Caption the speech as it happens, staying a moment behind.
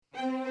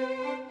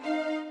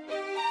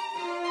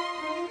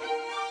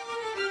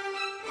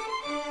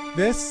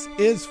This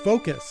is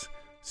Focus,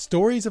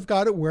 stories of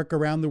God at work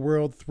around the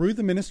world through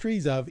the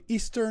ministries of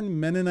Eastern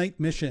Mennonite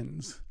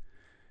Missions.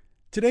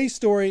 Today's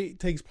story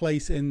takes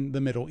place in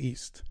the Middle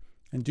East,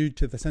 and due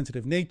to the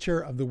sensitive nature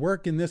of the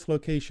work in this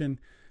location,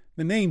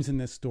 the names in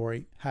this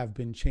story have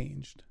been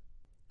changed.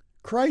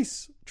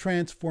 Christ's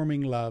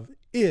transforming love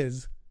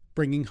is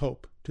bringing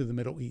hope to the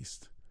Middle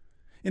East.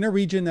 In a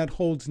region that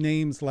holds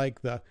names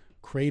like the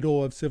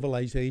cradle of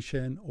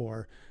civilization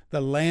or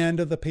the land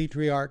of the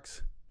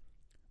patriarchs,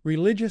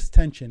 religious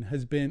tension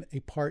has been a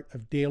part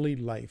of daily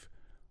life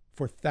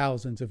for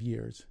thousands of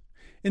years.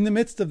 In the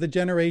midst of the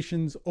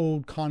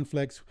generations-old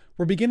conflicts,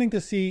 we're beginning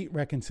to see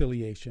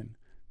reconciliation,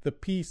 the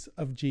peace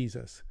of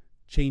Jesus,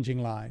 changing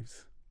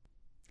lives.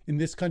 In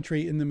this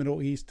country in the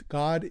Middle East,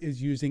 God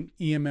is using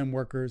EMM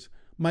workers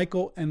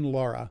Michael and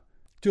Laura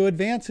to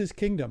advance his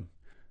kingdom.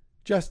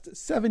 Just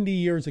 70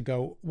 years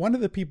ago, one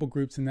of the people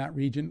groups in that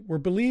region were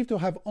believed to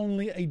have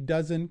only a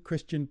dozen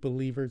Christian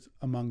believers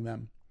among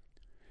them.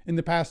 In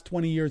the past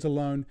 20 years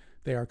alone,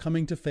 they are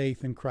coming to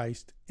faith in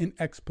Christ in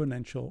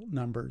exponential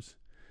numbers.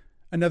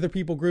 Another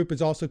people group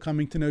is also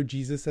coming to know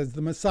Jesus as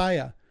the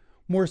Messiah,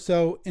 more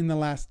so in the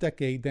last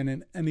decade than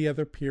in any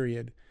other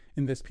period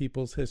in this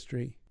people's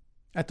history.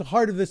 At the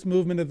heart of this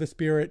movement of the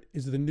Spirit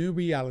is the new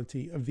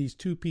reality of these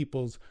two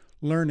peoples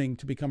learning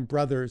to become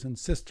brothers and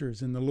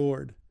sisters in the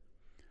Lord.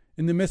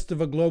 In the midst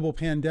of a global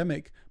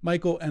pandemic,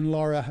 Michael and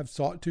Laura have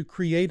sought to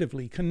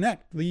creatively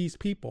connect these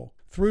people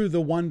through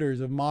the wonders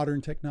of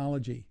modern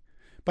technology.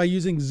 By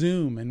using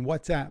Zoom and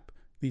WhatsApp,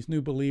 these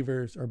new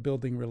believers are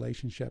building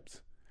relationships,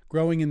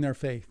 growing in their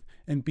faith,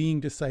 and being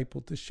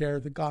discipled to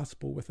share the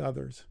gospel with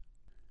others.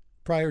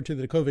 Prior to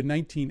the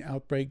COVID-19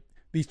 outbreak,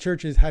 these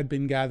churches had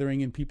been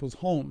gathering in people's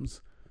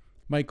homes.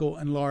 Michael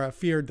and Laura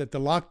feared that the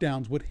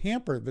lockdowns would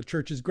hamper the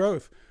church's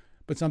growth,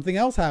 but something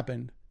else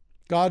happened.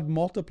 God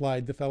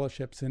multiplied the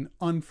fellowships in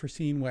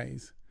unforeseen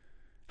ways.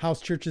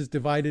 House churches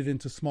divided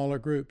into smaller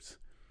groups.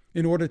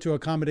 In order to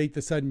accommodate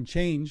the sudden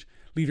change,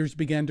 leaders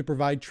began to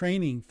provide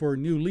training for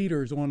new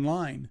leaders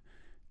online.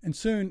 And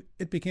soon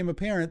it became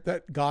apparent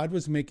that God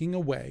was making a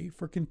way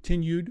for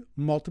continued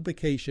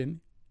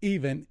multiplication,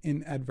 even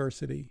in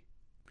adversity.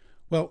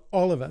 Well,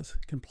 all of us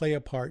can play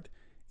a part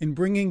in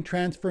bringing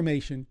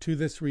transformation to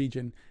this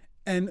region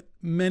and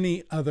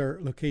many other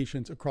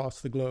locations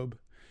across the globe.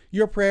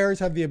 Your prayers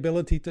have the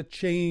ability to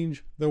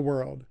change the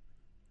world.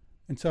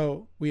 And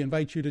so we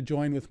invite you to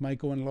join with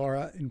Michael and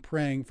Laura in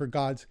praying for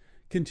God's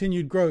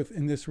continued growth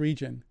in this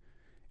region.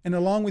 And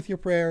along with your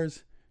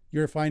prayers,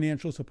 your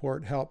financial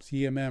support helps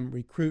EMM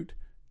recruit,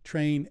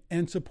 train,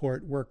 and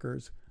support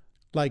workers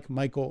like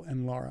Michael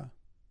and Laura.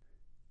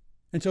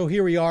 And so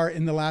here we are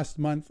in the last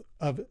month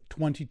of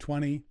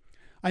 2020.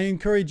 I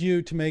encourage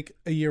you to make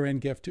a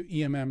year-end gift to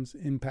EMM's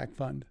Impact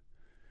Fund.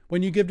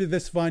 When you give to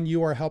this fund,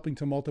 you are helping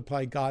to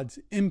multiply God's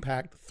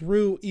impact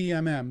through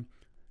EMM.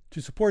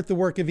 To support the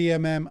work of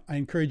EMM, I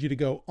encourage you to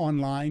go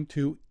online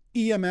to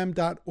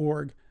emm.org/give.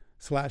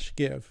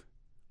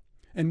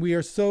 And we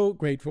are so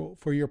grateful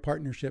for your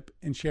partnership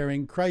in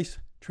sharing Christ's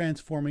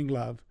transforming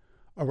love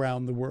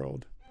around the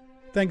world.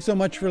 Thanks so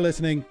much for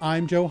listening.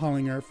 I'm Joe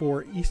Hollinger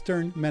for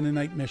Eastern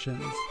Mennonite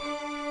Missions.